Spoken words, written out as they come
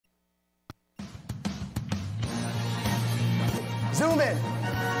Zoom in.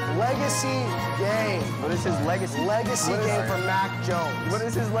 Legacy game. What is his legacy? Legacy game for Mac Jones. What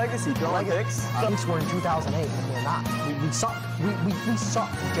is his legacy? Throwing picks? Picks were in 2008, and we're not. We suck. We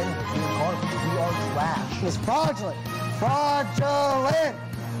suck. Genuinely, we're garbage. We are trash. It's fraudulent. Fraudulent.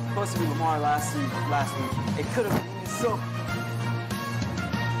 Supposed to be Lamar last week. It could have been so.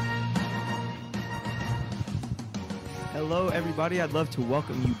 Hello, everybody. I'd love to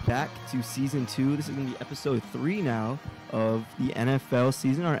welcome you back to Season 2. This is going to be Episode 3 now of the NFL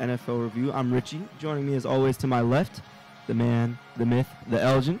season, our NFL review. I'm Richie. Joining me, as always, to my left, the man, the myth, the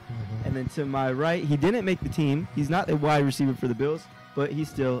Elgin. And then to my right, he didn't make the team. He's not a wide receiver for the Bills, but he's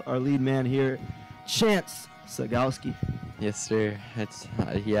still our lead man here, Chantz Sagowski. Yes, sir. It's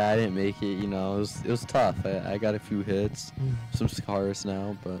I didn't make it. You know, it was tough. I got a few hits, some scars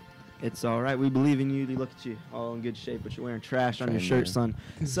now, but It's all right. We believe in you. Look at you, all in good shape, but you're wearing trash on your Trying shirt, to. son.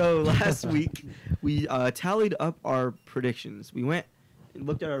 So last week, we tallied up our predictions. We went and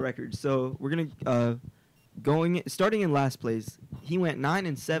looked at our records. So we're gonna starting in last place. He went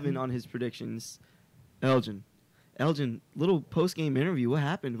 9-7 on his predictions. Elgin, little post game interview. What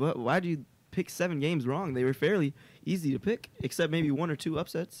happened? Why did you pick 7 games wrong? They were fairly easy to pick, except maybe 1 or 2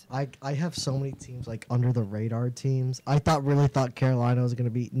 upsets. I have so many teams, like, under the radar teams. I really thought Carolina was going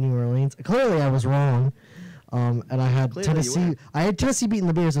to beat New Orleans. Clearly, I was wrong. And I had Clearly you Tennessee. were. I had Tennessee beating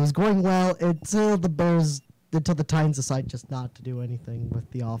the Bears. It was going well until the Titans decide just not to do anything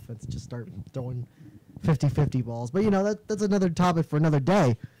with the offense. Just start throwing 50-50 balls. But, you know, that's another topic for another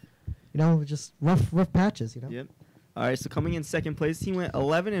day. You know, just rough patches, you know? Yep. All right, so coming in second place, he went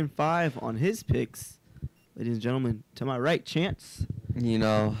 11-5 on his picks. Ladies and gentlemen, to my right, Chantz. you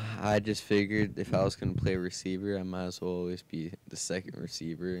know, I just figured if I was gonna play receiver, I might as well always be the second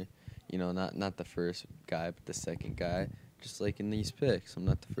receiver. You know, not the first guy, but the second guy. Just like in these picks, I'm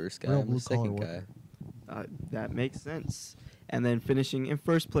not the first guy, Real I'm the second blue-collar guy. That makes sense. And then finishing in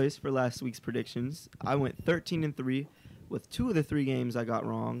first place for last week's predictions, I went 13-3 with 2 of the 3 games I got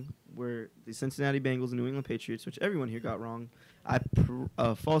wrong, were the Cincinnati Bengals and New England Patriots, which everyone here got wrong. I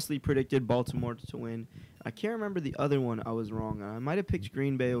falsely predicted Baltimore to win. I can't remember the other one I was wrong on. I might have picked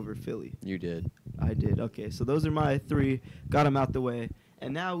Green Bay over Philly. You did. I did. Okay, so those are my 3. Got them out the way.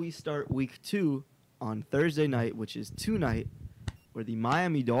 And now we start week 2 on Thursday night, which is tonight, where the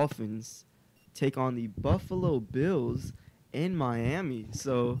Miami Dolphins take on the Buffalo Bills in Miami.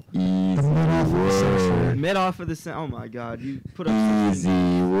 So mid-off of the oh my God, you put up some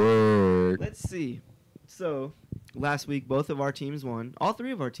Easy work. Let's see. So last week, both of our teams won. All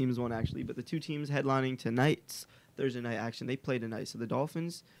 3 of our teams won, actually, but the 2 teams headlining tonight's Thursday night action, they play tonight. So the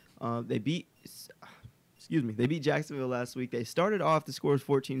Dolphins, they beat Jacksonville last week. They started off, the score was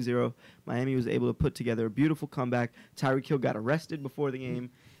 14-0. Miami was able to put together a beautiful comeback. Tyreek Hill got arrested before the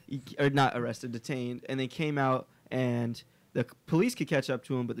game, not arrested, detained, and they came out and the police could catch up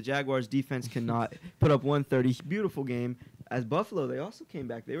to him, but the Jaguars' defense cannot. Put up 130. Beautiful game. As Buffalo, they also came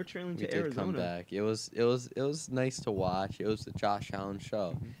back. They were trailing to Arizona. Come back. It was nice to watch. It was the Josh Allen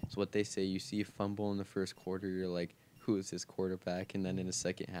show. It's what they say. You see a fumble in the first quarter, you're like, who is this quarterback? And then in the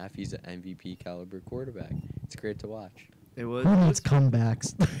second half, he's an MVP caliber quarterback. It's great to watch. It was. Who needs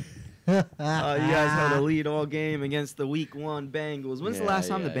comebacks? You guys had a lead all game against the Week 1 Bengals. When's the last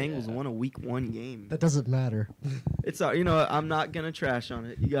time the Bengals won a Week 1 game? That doesn't matter. It's you know, I'm not gonna trash on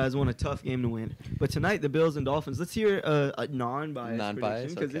it. You guys won a tough game to win. But tonight, the Bills and Dolphins. Let's hear a non-biased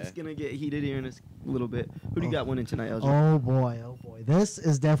prediction, because it's gonna get heated here in a little bit. Who do you got winning tonight, Elgin? Oh boy. This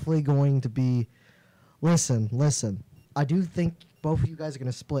is definitely going to be. Listen. I do think both of you guys are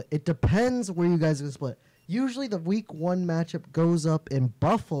gonna split. It depends where you guys are gonna split. Usually the Week 1 matchup goes up in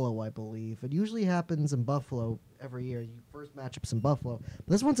Buffalo, I believe. It usually happens in Buffalo every year. First matchup's in Buffalo. But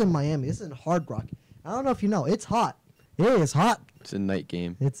this one's in Miami. This is in Hard Rock. I don't know if you know. It's hot. It is hot. It's a night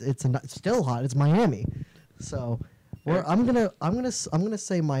game. It's still hot. It's Miami. So I'm gonna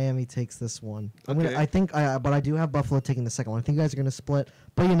say Miami takes this one. Okay. But I do have Buffalo taking the second one. I think you guys are gonna split.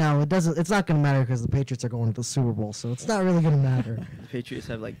 But you know, it's not gonna matter because the Patriots are going to the Super Bowl, so it's not really gonna matter. The Patriots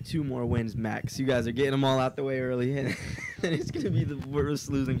have like 2 more wins max. You guys are getting them all out the way early, and it's gonna be the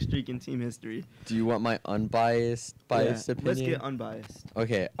worst losing streak in team history. Do you want my unbiased opinion? Let's get unbiased.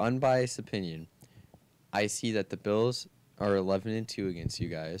 Okay, unbiased opinion. I see that the Bills are 11-2 against you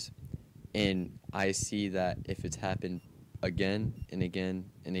guys, and I see that if it's happened again and again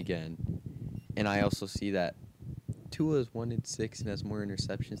and again, and I also see that Tua is 1-6 and has more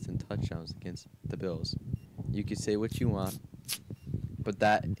interceptions than touchdowns against the Bills. You could say what you want, but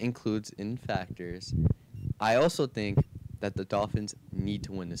that includes in factors. I also think that the Dolphins need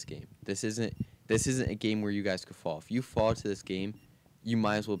to win this game. This isn't a game where you guys could fall. If you fall to this game, you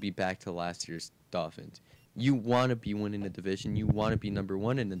might as well be back to last year's Dolphins. You want to be winning the division. You want to be number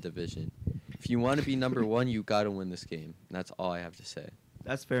one in the division. If you want to be number one, you got to win this game. And that's all I have to say.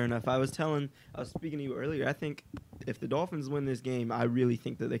 That's fair enough. I was speaking to you earlier. I think if the Dolphins win this game, I really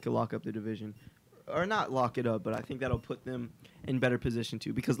think that they could lock up the division. Or not lock it up, but I think that'll put them in better position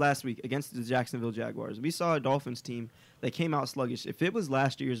too. Because last week against the Jacksonville Jaguars, we saw a Dolphins team that came out sluggish. If it was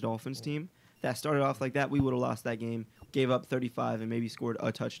last year's Dolphins team that started off like that, we would have lost that game, gave up 35, and maybe scored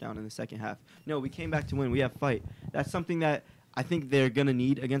a touchdown in the second half. No, we came back to win. We have fight. That's something that I think they're going to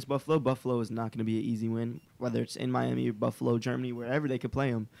need against Buffalo. Buffalo is not going to be an easy win, whether it's in Miami or Buffalo, Germany, wherever they could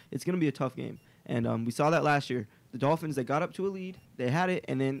play them. It's going to be a tough game. And we saw that last year. The Dolphins, they got up to a lead, they had it,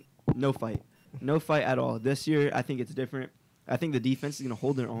 and then no fight. No fight at all. This year, I think it's different. I think the defense is going to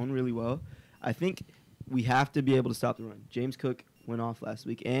hold their own really well. I think we have to be able to stop the run. James Cook went off last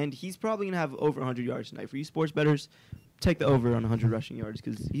week, and he's probably going to have over 100 yards tonight. For you sports bettors, take the over on 100 rushing yards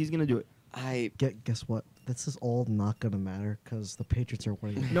because he's going to do it. Guess what? This is all not going to matter because the Patriots are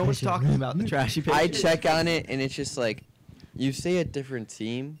winning. No one's talking about the trashy Patriots. I check on it, and it's just like, you say a different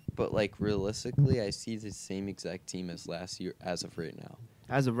team, but like realistically, I see the same exact team as last year as of right now.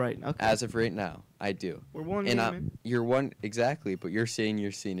 As of right now. Okay. As of right now, I do. We're one and game in. You're one exactly, but you're saying you're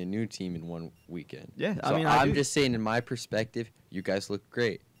seeing a new team in one weekend. Yeah, So I mean, I'm do. just saying, in my perspective, you guys look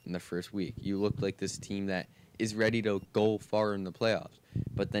great in the first week. You look like this team that is ready to go far in the playoffs.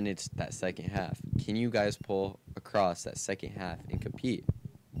 But then it's that second half. Can you guys pull across that second half and compete?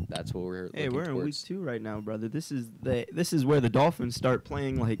 That's what we're looking we're in week towards. 2 right now, brother. This is where the Dolphins start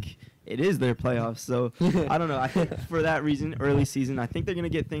playing like it is their playoffs. So I don't know. I think for that reason, early season, I think they're gonna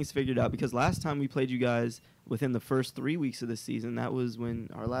get things figured out because last time we played you guys within the first 3 weeks of the season, that was when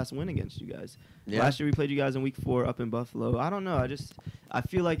our last win against you guys. Yeah. Last year we played you guys in week 4 up in Buffalo. I don't know. I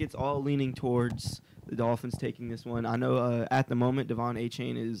feel like it's all leaning towards the Dolphins taking this one. I know at the moment Devon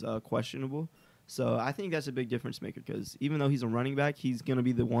Achane is questionable. So I think that's a big difference maker because even though he's a running back, he's going to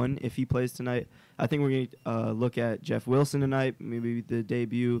be the one if he plays tonight. I think we're going to look at Jeff Wilson tonight, maybe the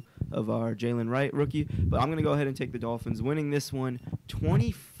debut of our Jalen Wright rookie. But I'm going to go ahead and take the Dolphins, winning this one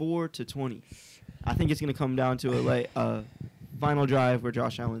 24-20. I think it's going to come down to a final drive where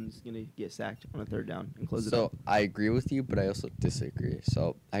Josh Allen's going to get sacked on a third down and close it So up. I agree with you, but I also disagree.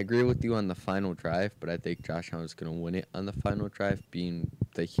 So I agree with you on the final drive, but I think Josh Allen's going to win it on the final drive, being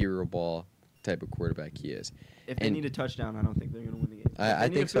the hero ball type of quarterback he is. If they need a touchdown, I don't think they're going to win the game. I if they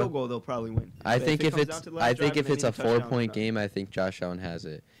need think a field so. goal, they'll probably win. I But think if comes it's down to the last drive and they need a a touchdown, 4-point they're game, I think Josh Allen has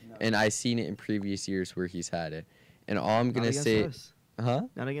it. not. And I've seen it in previous years where he's had it. And all I'm Not going to against say, us.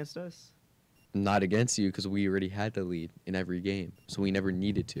 Not against us. not against you, because we already had the lead in every game, so we never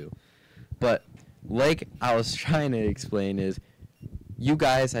needed to. But like I was trying to explain is, you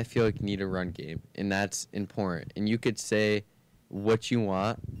guys, I feel like, need a run game, and that's important. And you could say what you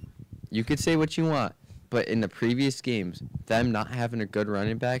want. But in the previous games, them not having a good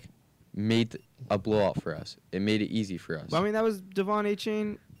running back made a blowout for us. It made it easy for us. Well, I mean, that was Devon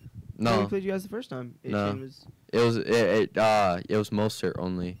Achane. When we No, played you guys the first time. No. Achane was it was Mostert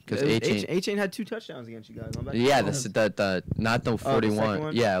only because Achane had 2 touchdowns against you guys. Yeah, the not the 41.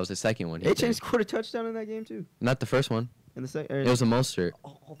 one? Yeah, it was the second one. he Achane did. scored a touchdown in that game too. Not the first one. In the second. It was a Mostert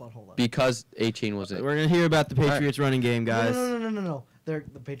Oh, hold on. because Achane wasn't. We're gonna hear about the Patriots running game, guys. No. The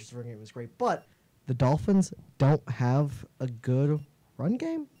Patriots running game was great, but the Dolphins don't have a good run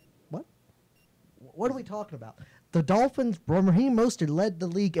game. What are we talking about? The Dolphins, Raheem Mostert led the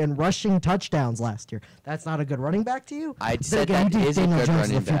league in rushing touchdowns last year. That's not a good running back to you? I'd Then said again, that you is a Daniel good Jones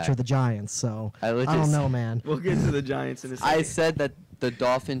running is the future back. of the Giants, so I I legit don't s- know, man. We'll get to the Giants in a second. I said that the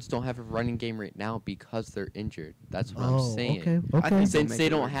Dolphins don't have a running game right now because they're injured. That's what I'm saying. Okay. I think Since make they it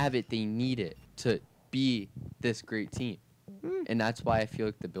don't work. have it, they need it to be this great team. And that's why I feel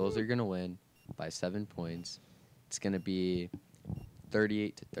like the Bills are going to win by 7 points. It's going to be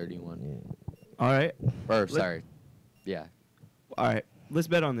 38-31. All right. Or, sorry. Yeah. All right. Let's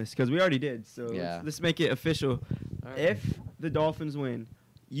bet on this because we already did. So Yeah. let's make it official. If the Dolphins win,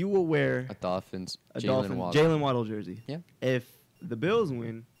 you will wear A Dolphins, a Jalen Waddle. Jalen Waddle jersey. Yeah. If the Bills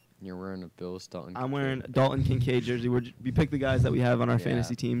win, You're wearing a Bills Dalton. I'm wearing a Dalton Kincaid jersey. We pick the guys that we have on our Yeah.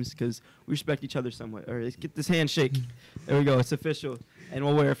 fantasy teams because we respect each other somewhat. All right, let's get this handshake. There we go. It's official. And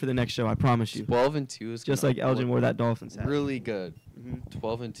we'll wear it for the next show. I promise you. 12-2 is Just gonna like Elgin look wore that Dolphins hat. really good. Mhm.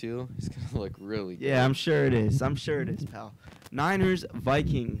 12-2 is going to look really good. Yeah, I'm sure it is. Pal. Niners,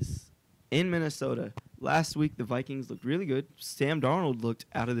 Vikings in Minnesota. Last week, the Vikings looked really good. Sam Darnold looked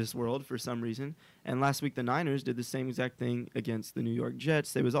out of this world for some reason. And last week, the Niners did the same exact thing against the New York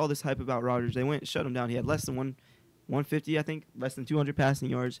Jets. There was all this hype about Rodgers. They went and shut him down. He had less than 150, I think, less than 200 passing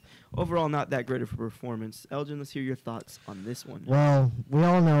yards. Overall, not that great of a performance. Elgin, let's hear your thoughts on this one. Well, we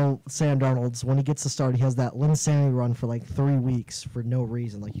all know Sam Darnold's when he gets to start, he has that Linsanity run for like 3 weeks for no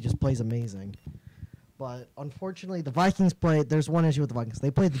reason. Like he just plays amazing. But unfortunately, the Vikings played. There's one issue with the Vikings. They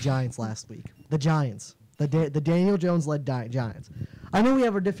played the Giants last week. The Giants, the Daniel Jones led Giants. I know we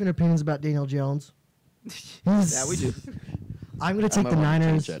have our different opinions about Daniel Jones. Yeah, we do. I'm going to take I the might wanna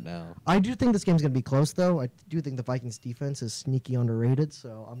Niners. change that now. I do think this game's going to be close, though. I do think the Vikings defense is sneaky underrated.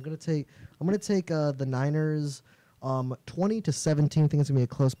 So I'm going to take the Niners 20-17. I think it's going to be a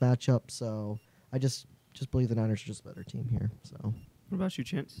close matchup. So I just believe the Niners are just a better team here. So What about you,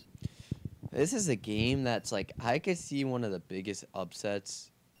 Chantz? This is a game that's like I could see one of the biggest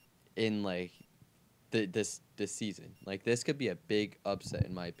upsets in like this season. Like this could be a big upset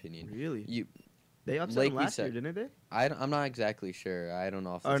in my opinion. Really? They upset like them we last year, said- didn't they? I'm not exactly sure. I don't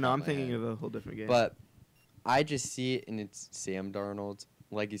know if. Oh no, I'm thinking of a whole different game. But I just see it in its Sam Darnold's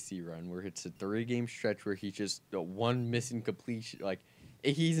legacy run where it's a 3-game stretch where he just one missing completion. Like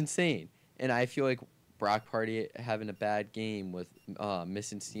he's insane, and I feel like Brock Purdy having a bad game with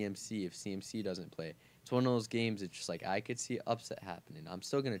missing CMC if CMC doesn't play. It's one of those games. It's just like I could see upset happening. I'm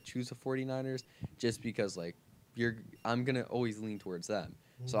still gonna choose the 49ers just because like I'm gonna always lean towards them.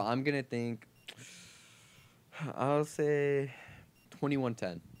 So I'm gonna think. I'll say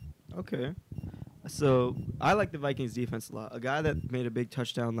 21-10. Okay. So I like the Vikings defense a lot. A guy that made a big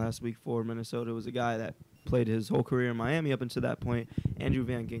touchdown last week for Minnesota was a guy that played his whole career in Miami up until that point, Andrew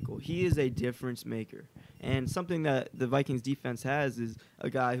Van Ginkel. He is a difference maker. And something that the Vikings defense has is a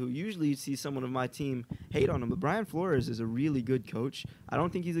guy who usually you see someone of my team hate on him. But Brian Flores is a really good coach. I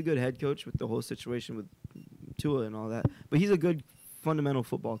don't think he's a good head coach with the whole situation with Tua and all that. But he's a good fundamental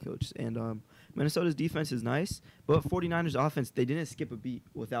football coach. And Minnesota's defense is nice, but 49ers offense, they didn't skip a beat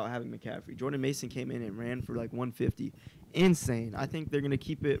without having McCaffrey. Jordan Mason came in and ran for like 150. Insane. I think they're going to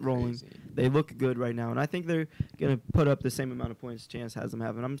keep it rolling. Crazy. They look good right now, and I think they're going to put up the same amount of points Chance has them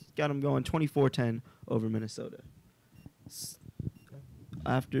having. I'm got them going 24-10 over Minnesota.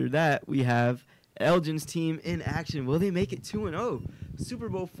 After that, we have Elgin's team in action. Will they make it 2-0? Super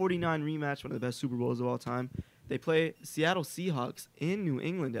Bowl 49 rematch, one of the best Super Bowls of all time. They play Seattle Seahawks in New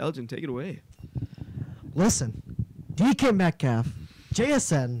England. Elgin, take it away. listen, DK Metcalf,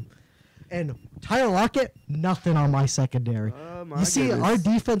 JSN, and Tyler Lockett, nothing on my secondary. My You see, goodness. our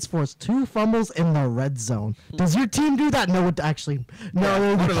defense forced 2 fumbles in the red zone. Does your team do that? No, it actually.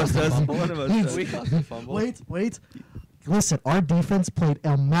 No, one of us does. One of us does. We got the fumble. Wait. Listen, our defense played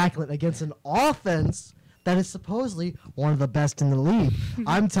immaculate against an offense that is supposedly one of the best in the league.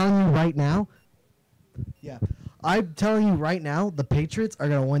 I'm telling you right now. Yeah, I'm telling you right now, the Patriots are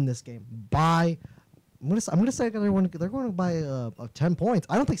gonna win this game by. I'm gonna say they're going to by 10 points.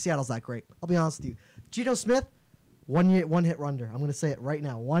 I don't think Seattle's that great. I'll be honest with you. Geno Smith, one hit wonder. I'm gonna say it right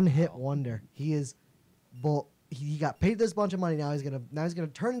now. One hit wonder. He is, he got paid this bunch of money. Now he's gonna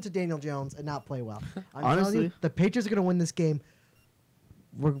turn into Daniel Jones and not play well. I'm telling Honestly. you, the Patriots are gonna win this game.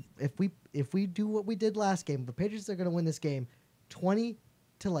 If we do what we did last game, the Patriots are gonna win this game, 21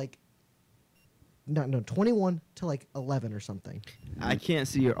 to like 11 or something. I can't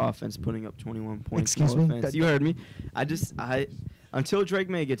see your offense putting up 21 points. Excuse no me? offense. You heard me. Until Drake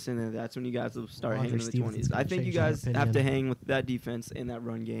May gets in there, that's when you guys will start Andre hanging in the Stevenson's 20s. I gonna think you change my guys have opinion. to hang with that defense in that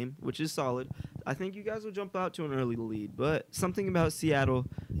run game, which is solid. I think you guys will jump out to an early lead. But something about Seattle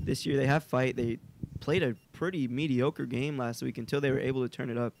this year, they have fight. They played a pretty mediocre game last week until they were able to turn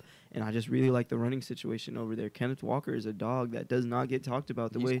it up. And I just really like the running situation over there. Kenneth Walker is a dog that does not get talked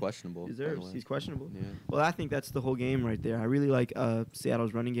about the He's way questionable. he by the deserves. way. He's questionable. Yeah. Well, I think that's the whole game right there. I really like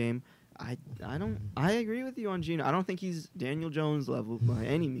Seattle's running game. I agree with you on Geno. I don't think he's Daniel Jones level by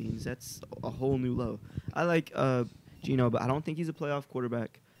any means. That's a whole new low. I like Geno, but I don't think he's a playoff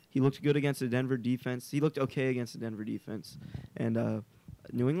quarterback. He looked good against the Denver defense. He looked okay against the Denver defense. And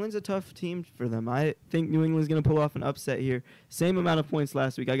New England's a tough team for them. I think New England's going to pull off an upset here. Same amount of points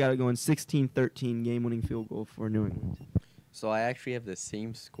last week. I got it going 16-13 game-winning field goal for New England. So I actually have the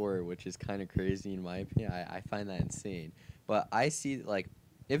same score, which is kind of crazy in my opinion. I find that insane. But I see, like,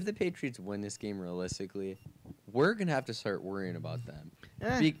 if the Patriots win this game realistically, we're going to have to start worrying about them.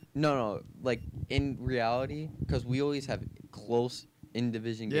 No, like, in reality, because we always have close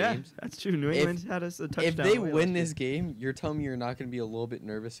in-division games. That's true. New England had us a touchdown. If they away win last this week. game, you're telling me you're not going to be a little bit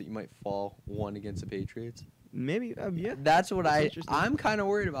nervous that you might fall one against the Patriots? Maybe, yeah. That's what That's interesting. I'm kind of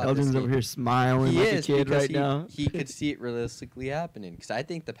worried about. Elgin's this over game. here smiling He like is a kid because right now. he could see it realistically happening. Because I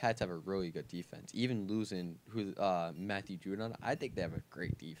think the Pats have a really good defense. Even losing Matthew Judon, I think they have a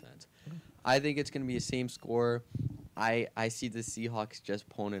great defense. I think it's going to be the same score. I see the Seahawks just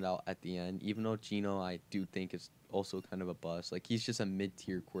pulling it out at the end. Even though Geno, I do think is also kind of a bust. Like he's just a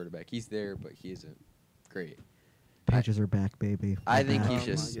mid-tier quarterback. He's there, but he isn't great. Patriots are back, baby. I They're think back. he's Oh,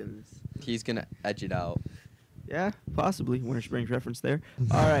 just- my goodness. He's gonna edge it out. Yeah, possibly. Winter Springs reference there.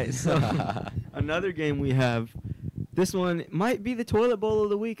 All right, so another game we have. This one might be the toilet bowl of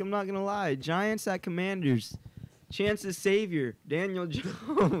the week. I'm not going to lie. Giants at Commanders. Chance's savior, Daniel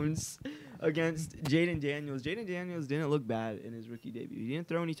Jones, against Jaden Daniels. Jaden Daniels didn't look bad in his rookie debut. He didn't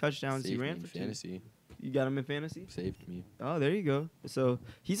throw any touchdowns. Saved He ran me in for 2. fantasy. You got him in fantasy? Saved me. Oh, there you go. So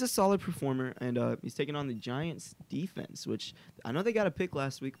he's a solid performer, and he's taking on the Giants' defense, which I know they got a pick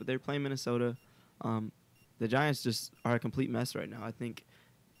last week, but they're playing Minnesota. The Giants just are a complete mess right now. I think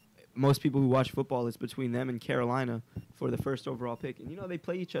most people who watch football, it's between them and Carolina for the first overall pick. And, they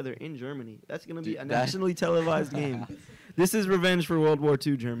play each other in Germany. That's going to be Dude, a that- nationally televised game. This is revenge for World War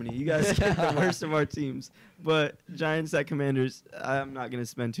II Germany. You guys get the worst of our teams. But Giants at Commanders, I'm not going to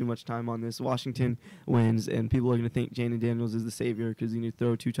spend too much time on this. Washington wins, and people are going to think Jaden Daniels is the savior because he can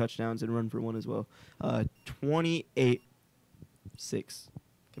throw 2 touchdowns and run for 1 as well. 28-6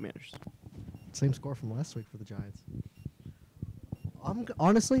 Commanders. Same score from last week for the Giants.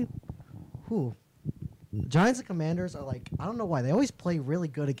 Honestly, Giants and Commanders are like, I don't know why. They always play really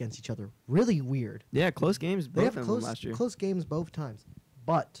good against each other. Really weird. Yeah, close games They both have of them last year. close games both times.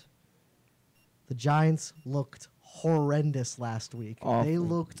 But the Giants looked horrendous last week. Awful. They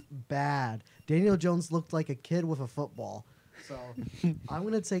looked bad. Daniel Jones looked like a kid with a football. So I'm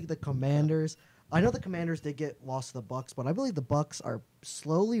going to take the Commanders. I know the Commanders did get lost to the Bucks, but I believe the Bucks are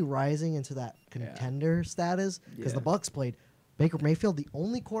slowly rising into that contender status because Yeah. the Bucks played Baker Mayfield, the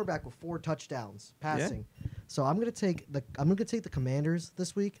only quarterback with 4 touchdowns passing. So I'm gonna take the Commanders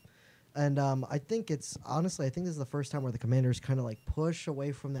this week, and I think this is the first time where the Commanders kind of like push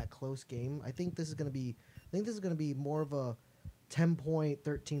away from that close game. I think this is gonna be more of a 10-point,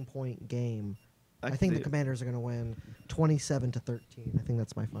 13-point game. I think the Commanders are gonna win 27-13. I think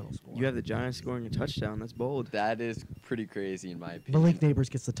that's my final score. You have the Giants scoring a touchdown. That's bold. That is pretty crazy in my opinion. Malik Neighbors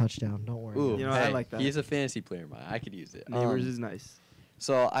gets the touchdown. Don't worry. Ooh, You know, I hey, like that. He's a fantasy player, man. I could use it. Neighbors is nice.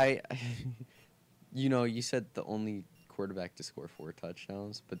 So you said the only quarterback to score 4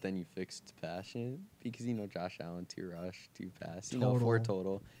 touchdowns, but then you fixed passion because Josh Allen 2 rush, 2 pass, 4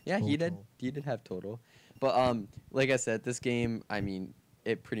 total. Yeah, he did have total. But like I said, this game,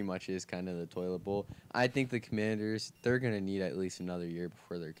 it pretty much is kind of the toilet bowl. I think the Commanders, they're going to need at least another year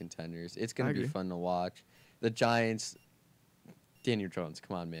before they're contenders. It's going to be fun to watch. The Giants, Daniel Jones,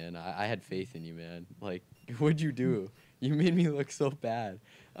 come on, man. I had faith in you, man. Like, what'd you do? You made me look so bad.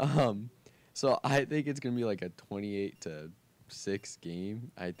 So I think it's going to be like a 28-6 game.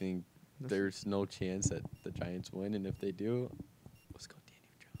 I think there's no chance that the Giants win, and if they do, let's go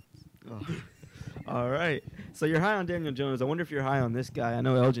Daniel Jones. Oh. All right. So you're high on Daniel Jones. I wonder if you're high on this guy. I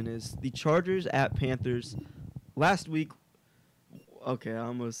know Elgin is. The Chargers at Panthers. Last week. Okay,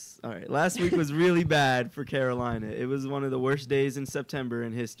 almost. All right. Last week was really bad for Carolina. It was one of the worst days in September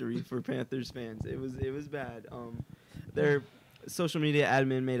in history for Panthers fans. It was bad. Their social media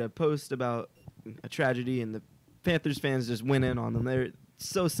admin made a post about a tragedy, and the Panthers fans just went in on them. They're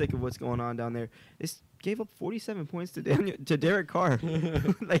so sick of what's going on down there. They gave up 47 points to Derek Carr.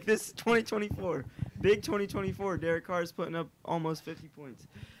 Like, this is 2024. Big 2024. Derek Carr is putting up almost 50 points.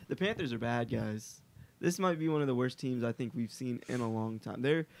 The Panthers are bad, guys. This might be one of the worst teams I think we've seen in a long time.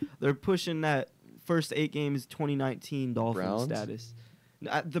 They're pushing that first 8 games 2019 Dolphin Browns? status.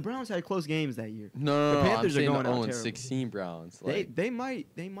 The Browns had close games that year. No, The Panthers are I'm saying going out the terrible. 0-16 Browns. They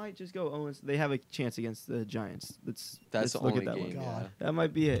might just go 0. They have a chance against the Giants. That's let's the look only at that game. one. God. That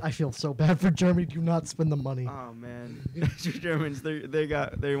might be it. I feel so bad for Germany. Do not spend the money. Oh man, your Germans, they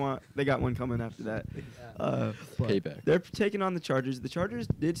got one coming after that. But Payback. they're taking on the Chargers. The Chargers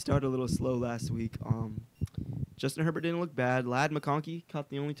did start a little slow last week. Justin Herbert didn't look bad. Ladd McConkey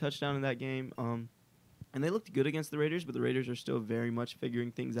caught the only touchdown in that game. And they looked good against the Raiders, but the Raiders are still very much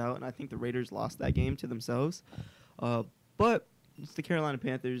figuring things out. And I think the Raiders lost that game to themselves. But it's the Carolina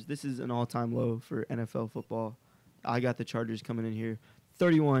Panthers. This is an all-time low for NFL football. I got the Chargers coming in here,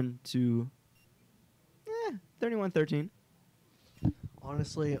 31-13.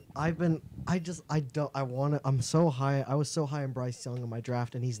 Honestly, I was so high on Bryce Young in my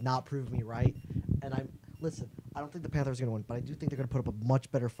draft, and he's not proved me right. And listen, I don't think the Panthers are going to win, but I do think they're going to put up a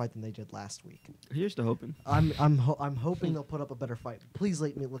much better fight than they did last week. Here's to hoping. I'm hoping they'll put up a better fight. Please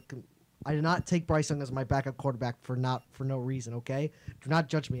let me look. I did not take Bryce Young as my backup quarterback for no reason. Okay, do not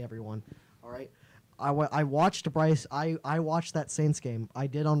judge me, everyone. All right. I watched Bryce. I watched that Saints game. I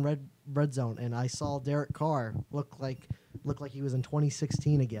did on Red Zone, and I saw Derek Carr look like Looked like he was in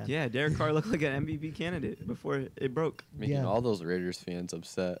 2016 again. Yeah, Derek Carr looked like an MVP candidate before it broke. Making Yeah. all those Raiders fans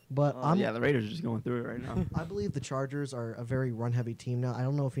upset. But Yeah, the Raiders are just going through it right now. I believe the Chargers are a very run-heavy team now. I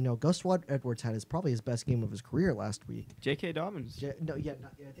don't know if you know, Gus Edwards had probably his best game of his career last week. J.K. Dobbins. I think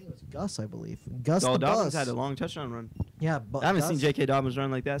it was Gus, I believe. Gus Oh, the Dobbins Bus. had a long touchdown run. Yeah, but I haven't Gus- seen J.K. Dobbins run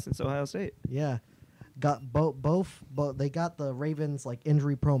like that since Ohio State. Yeah, got both. They got the Ravens like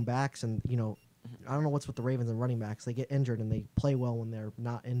injury-prone backs, and I don't know what's with the Ravens and running backs. They get injured and they play well when they're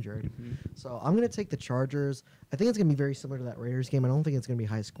not injured. So I'm gonna take the Chargers. I think it's gonna be very similar to that Raiders game. I don't think it's gonna be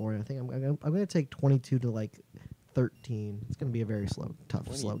high scoring. I think I'm gonna take 22 to like 13. It's gonna be a very slow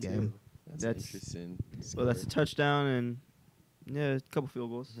 22. game. That's interesting. Well, that's a score. touchdown and a couple field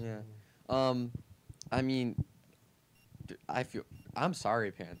goals. Yeah. I mean, I'm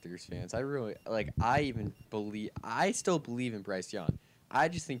sorry, Panthers fans. I still believe in Bryce Young. I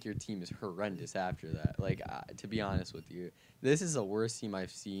just think your team is horrendous after that. To be honest with you, this is the worst team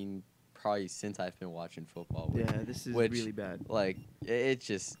I've seen probably since I've been watching football. Yeah, this is really bad. It's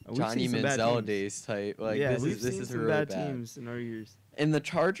just We've Johnny seen some bad Manziel teams. days type. We've this seen is some really bad bad. teams in our years. And the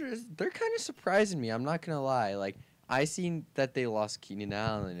Chargers, they're kind of surprising me. I'm not gonna lie. I seen that they lost Keenan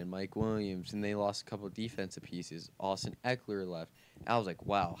Allen and Mike Williams, and they lost a couple of defensive pieces. Austin Eckler left. I was like,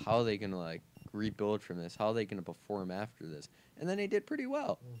 wow, how are they gonna rebuild from this? How are they gonna perform after this? And then they did pretty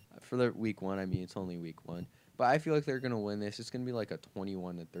well for their week one. I mean, it's only week one, but I feel like they're gonna win this. It's gonna be like a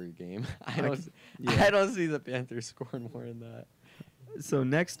 21-3 game. I don't see the Panthers scoring more than that. So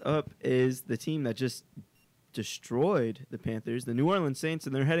next up is the team that just destroyed the Panthers, the New Orleans Saints,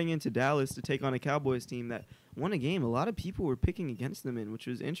 and they're heading into Dallas to take on a Cowboys team that won a game a lot of people were picking against them in, which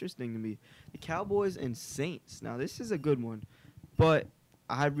was interesting to me. The Cowboys and Saints. Now, this is a good one, but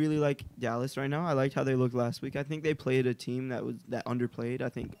I really like Dallas right now. I liked how they looked last week. I think they played a team that underplayed. I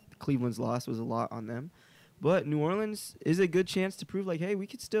think Cleveland's loss was a lot on them. But New Orleans is a good chance to prove hey, we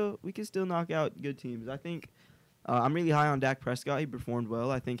could still knock out good teams. I think I'm really high on Dak Prescott. He performed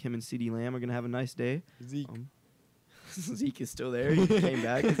well. I think him and CeeDee Lamb are going to have a nice day. Zeke. Zeke is still there. He came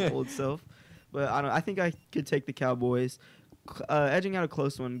back his old self. But I think I could take the Cowboys. Edging out a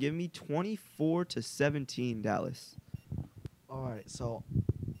close one. Give me 24-17 Dallas. All right, so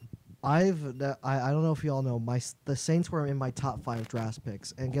I don't know if you all know, the Saints were in my top 5 draft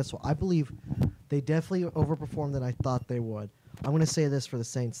picks, and guess what? I believe they definitely overperformed than I thought they would. I'm going to say this for the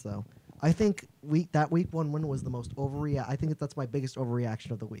Saints, though. I think that week 1 win was the most I think that's my biggest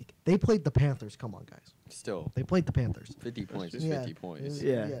overreaction of the week. They played the Panthers. Come on, guys. Still, They played the Panthers. 50 points is Yeah. 50 points.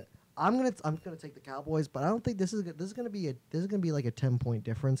 Yeah. I'm gonna take the Cowboys, but I don't think this is gonna be like a 10-point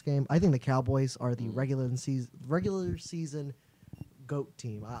difference game. I think the Cowboys are the regular season GOAT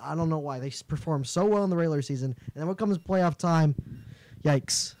team. I don't know why they perform so well in the regular season, and then when it comes to playoff time,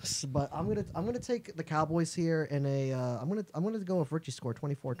 yikes. But I'm gonna take the Cowboys here, and I'm gonna go with Richie score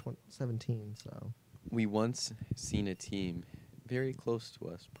 24-17. So We once seen a team very close to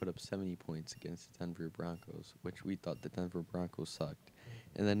us put up 70 points against the Denver Broncos, which we thought the Denver Broncos sucked.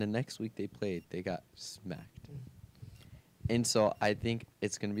 And then the next week they played, they got smacked. And so I think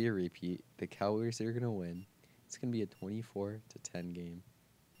it's going to be a repeat. The Cowboys are going to win. It's going to be a 24-10 game.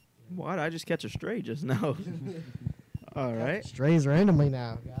 Why did I just catch a stray just now? All right. strays randomly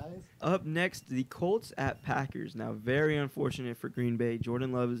now, guys. Up next, the Colts at Packers. Now, very unfortunate for Green Bay.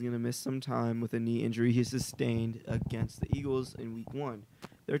 Jordan Love is going to miss some time with a knee injury he sustained against the Eagles in Week 1.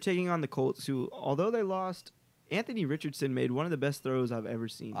 They're taking on the Colts, who, although they lost, Anthony Richardson made one of the best throws I've ever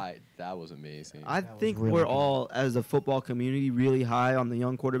seen. That was amazing. I That was think really we're good. all, as a football community, really high on the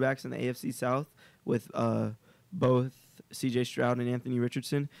young quarterbacks in the AFC South with both C.J. Stroud and Anthony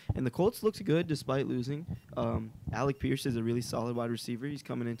Richardson. And the Colts looked good despite losing. Alec Pierce is a really solid wide receiver. He's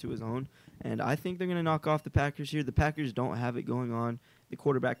coming into his own. And I think they're going to knock off the Packers here. The Packers don't have it going on. The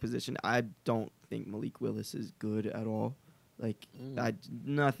quarterback position, I don't think Malik Willis is good at all.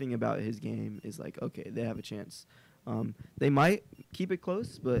 Nothing about his game is okay, they have a chance. They might keep it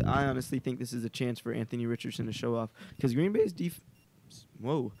close, but I honestly think this is a chance for Anthony Richardson to show off because Green Bay's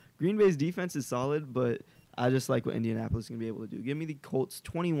defense is solid, but I just like what Indianapolis is going to be able to do. Give me the Colts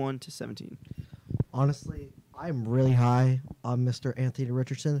 21-17. Honestly, I'm really high on Mr. Anthony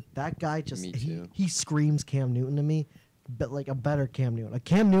Richardson. That guy Me too. he screams Cam Newton to me, but like a better Cam Newton. A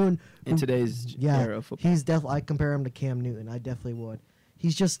Cam Newton In today's era of football. He's definitely. I compare him to Cam Newton. I definitely would.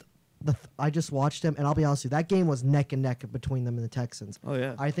 He's just I just watched him, and I'll be honest with you, that game was neck and neck between them and the Texans. Oh,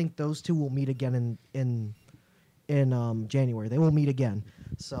 yeah. I think those two will meet again in January. They will meet again.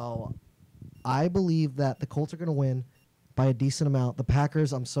 So I believe that the Colts are going to win by a decent amount. The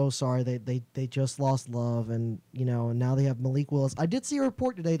Packers, I'm so sorry. They just lost Love, and now they have Malik Willis. I did see a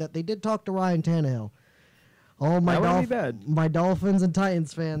report today that they did talk to Ryan Tannehill. Oh, That wouldn't be bad. my Dolphins and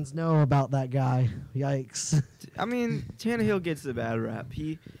Titans fans know about that guy. Yikes. I mean, Tannehill gets a bad rap.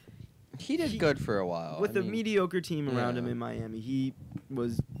 He did good for a while. With a mediocre team around him yeah. in Miami, he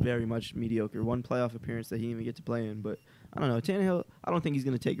was very much mediocre. One playoff appearance that he didn't even get to play in. But I don't know. Tannehill, I don't think he's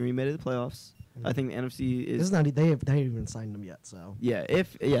going to take Green Bay to the playoffs. I think the NFC This is. is not. They haven't even signed him yet. So Yeah, I'm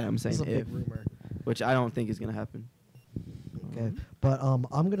this saying is a if. big rumor. Which I don't think is going to happen. Okay, but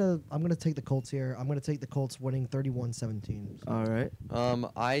I'm gonna take the Colts here. I'm gonna take the Colts winning 31-17. All right.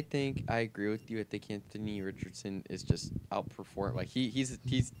 I think I agree with you. I think Anthony Richardson is just outperformed. Like he's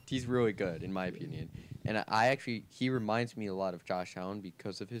really good in my opinion. And he reminds me a lot of Josh Allen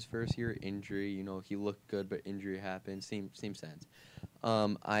because of his first year injury. You know, he looked good, but injury happened. Same sense.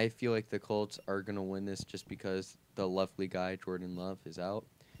 I feel like the Colts are gonna win this just because the lovely guy Jordan Love is out,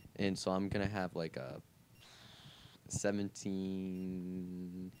 and so I'm gonna have like a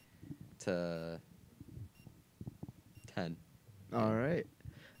 17 to 10. All right.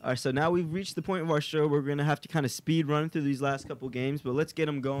 All right, so now we've reached the point of our show where we're going to have to kind of speed run through these last couple games, but let's get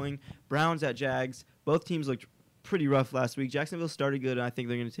them going. Browns at Jags. Both teams looked pretty rough last week. Jacksonville started good, and I think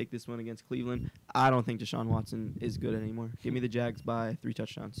they're going to take this one against Cleveland. I don't think Deshaun Watson is good anymore. Give me the Jags by 3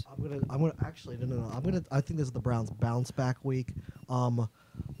 touchdowns. I'm gonna actually no. I think this is the Browns bounce back week.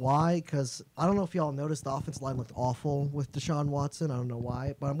 Why? Because I don't know if y'all noticed the offensive line looked awful with Deshaun Watson. I don't know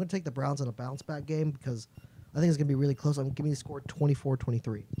why, but I'm gonna take the Browns in a bounce back game because I think it's gonna be really close. I'm giving the score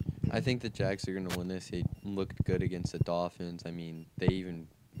 24-23. I think the Jags are going to win this. They looked good against the Dolphins. I mean, they even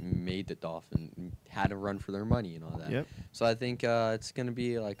made the Dolphins had to run for their money and all that. Yep. So I think it's going to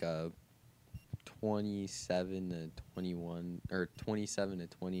be like a 27-21 or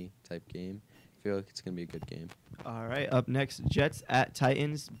 27-20 type game. I feel like it's going to be a good game. All right, up next, Jets at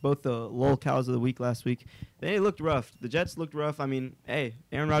Titans. Both the lolcows of the week last week. They looked rough. The Jets looked rough. I mean, hey,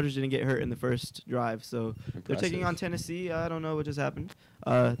 Aaron Rodgers didn't get hurt in the first drive, so they're taking on Tennessee. I don't know what just happened.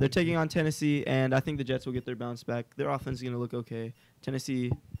 They're taking on Tennessee, and I think the Jets will get their bounce back. Their offense is going to look okay.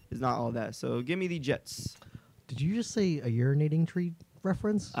 Tennessee is not all that, so give me the Jets. Did you just say a urinating tree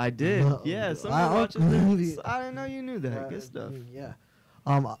reference? I did. No. Yeah, someone watches this. I didn't know you knew that. Good stuff. Yeah.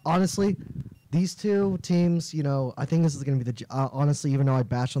 Honestly, these two teams, you know, I think this is going to be the. Honestly, even though I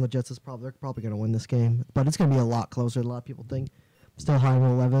bash on the Jets, they're probably going to win this game, but it's going to be a lot closer than a lot of people think. Still high on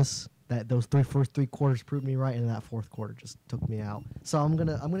Will Levis. That those first three quarters proved me right, and that fourth quarter just took me out. So I'm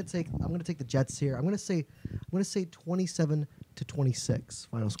gonna take the Jets here. I'm gonna say 27-26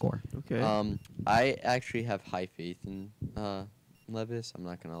 final score. Okay. I actually have high faith in Levis. I'm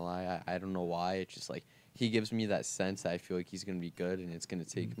not gonna lie. I don't know why. It's just like he gives me that sense that I feel like he's gonna be good, and it's gonna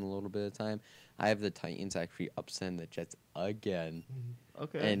take him a little bit of time. I have the Titans actually upsetting the Jets again,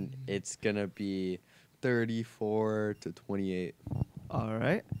 Okay. and it's gonna be 34-28. All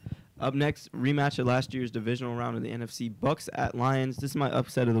right. Up next, rematch of last year's divisional round of the NFC. Bucks at Lions. This is my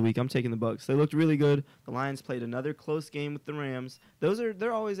upset of the week. I'm taking the Bucks. They looked really good. The Lions played another close game with the Rams.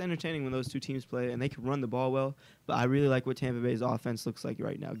 They're always entertaining when those two teams play, and they can run the ball well. But I really like what Tampa Bay's offense looks like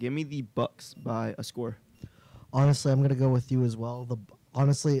right now. Give me the Bucks by a score. Honestly, I'm gonna go with you as well. The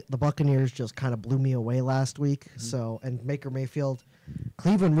Buccaneers just kind of blew me away last week. Mm-hmm. So, and Baker Mayfield,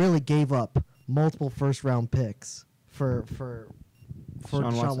 Cleveland really gave up multiple first-round picks for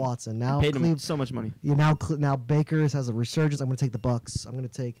Deshaun Watson. Now Paid him so much money. Now Baker's has a resurgence. I'm going to take the Bucks. I'm going to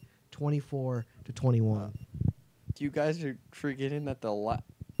take 24-21. You guys are forgetting that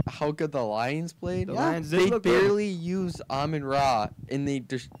how good the Lions played. The Lions did they look good. barely used Amon-Ra, and they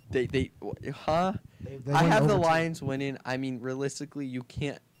They I went have the overtime. Lions winning. I mean, realistically, you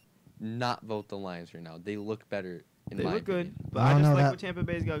can't not vote the Lions right now. They look better. They look good, opinion. but I I don't just know like that- what Tampa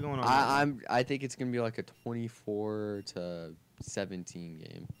Bay's got going on. I think it's gonna be like a 24-17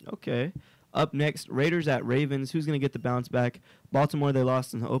 game. Okay. Up next, Raiders at Ravens. Who's going to get the bounce back? Baltimore, they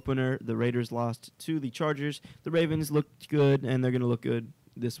lost in the opener. The Raiders lost to the Chargers. The Ravens looked good, and they're going to look good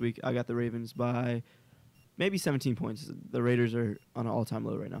this week. I got the Ravens by maybe 17 points. The Raiders are on an all-time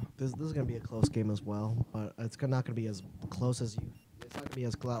low right now. This is going to be a close game as well, but it's not going to be as close as you. It's not going to be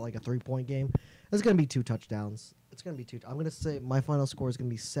as like a 3-point game. It's going to be 2 touchdowns. It's going to be 2. I'm going to say my final score is going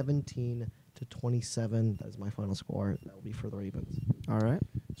to be 17-27. That is my final score. That will be for the Ravens. All right.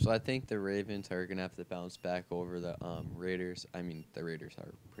 So I think the Ravens are gonna have to bounce back over the Raiders. I mean, the Raiders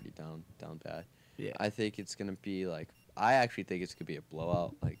are pretty down bad. Yeah. I think it's gonna be like I actually think it's gonna be a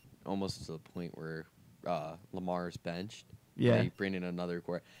blowout, like almost to the point where Lamar's benched. Yeah. They bring in another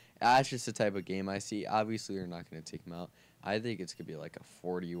quarter. That's just the type of game I see. Obviously, they're not gonna take him out. I think it's gonna be like a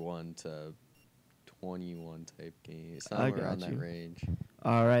 41-21 type game, somewhere around that range.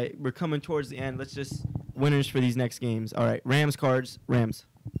 All right. We're coming towards the end. Let's just winners for these next games. All right. Rams, Cards, Rams.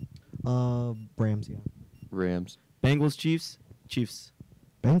 Rams, yeah. Rams. Bengals, Chiefs. Chiefs.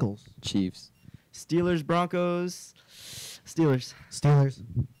 Bengals. Chiefs. Steelers, Broncos. Steelers. Steelers.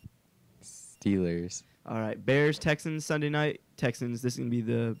 Steelers. All right. Bears, Texans, Sunday night. Texans. This is going to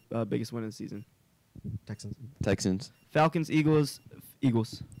be the biggest win of the season. Texans. Texans. Falcons, Eagles.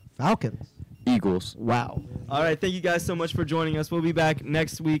 Eagles. Falcons. Eagles. Wow. All right. Thank you guys so much for joining us. We'll be back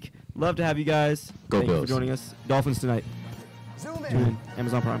next week. Love to have you guys. Go Thank you Bills. for joining us. Dolphins tonight. Zoom Tune in. in.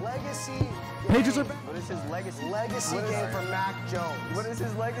 Amazon Prime. Legacy. Patriots are game. back. What is his legacy? Legacy What is- game for Mac Jones. What is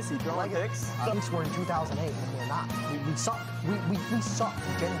his legacy? Throwing picks? We scored in 2008, and we're not. We suck. We suck.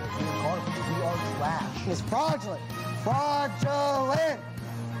 Genuinely, we're garbage. We are trash. It's fraudulent. Fraudulent.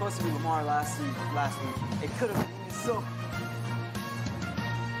 Supposed to be Lamar last week. It could have been so